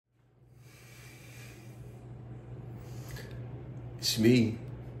It's me.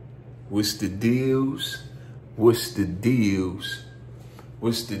 What's the deals? What's the deals?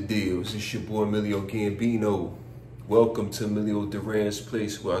 What's the deals? It's your boy Emilio Gambino. Welcome to Emilio Duran's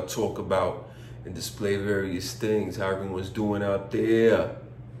place, where I talk about and display various things, how everyone's doing out there.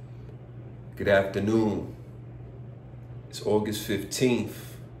 Good afternoon. It's August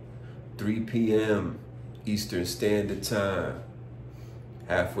 15th, 3 p.m. Eastern Standard Time.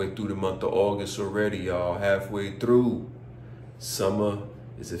 Halfway through the month of August already, y'all. Halfway through. Summer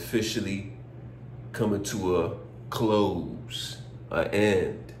is officially coming to a close, an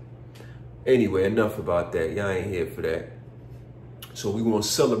end. Anyway, enough about that. Y'all ain't here for that. So we want to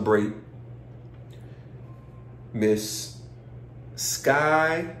celebrate Miss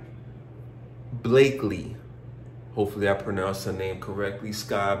Skye Blakely. Hopefully I pronounced her name correctly.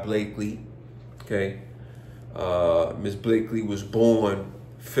 Skye Blakely. Okay. Miss Blakely was born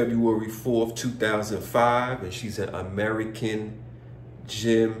February 4th, 2005, and she's an American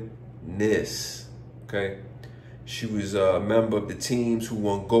gymnast. Okay. She was a member of the teams who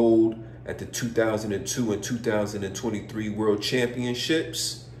won gold at the 2002 and 2023 World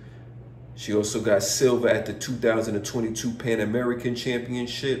Championships. She also got silver at the 2022 Pan American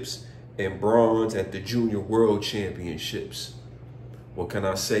Championships and bronze at the Junior World Championships. What can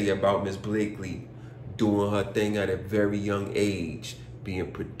I say about Miss Blakely? Doing her thing at a very young age,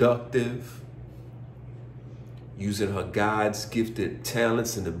 being productive, using her God's gifted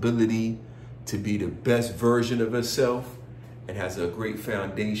talents and ability to be the best version of herself, and has a great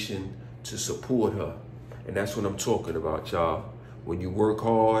foundation to support her. And that's what I'm talking about, y'all. When you work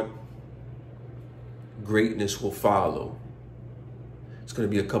hard, greatness will follow. It's going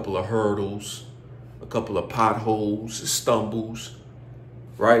to be a couple of hurdles, a couple of potholes, stumbles,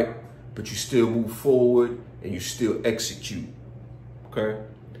 right? But you still move forward and you still execute, okay?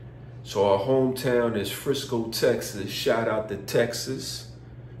 So our hometown is Frisco, Texas. Shout out to Texas,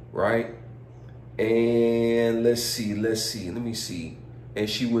 right? And let me see. And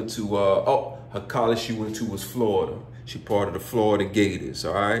she went to, her college she went to was Florida. She part of the Florida Gators,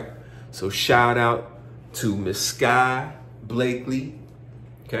 all right? So shout out to Miss Skye Blakely,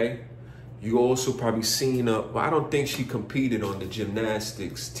 okay? You also probably seen her, well, I don't think she competed on the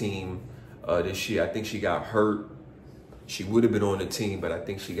gymnastics team this year. I think she got hurt. She would have been on the team, but I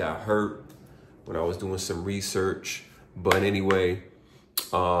think she got hurt when I was doing some research. But anyway,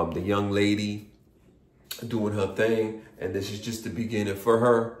 the young lady doing her thing, and this is just the beginning for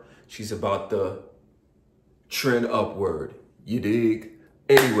her. She's about to trend upward. You dig?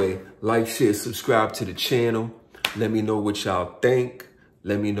 Anyway, like, share, subscribe to the channel. Let me know what y'all think.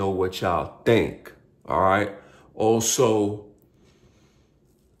 Let me know what y'all think. All right. Also,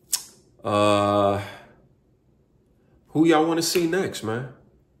 who y'all want to see next, man?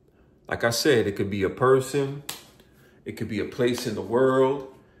 Like I said, it could be a person, it could be a place in the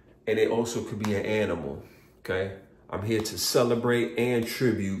world, and it also could be an animal. Okay. I'm here to celebrate and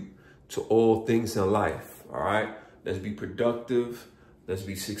tribute to all things in life. All right. Let's be productive. Let's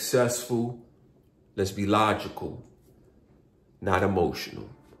be successful. Let's be logical, not emotional.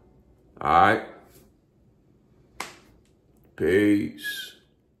 All right. Peace.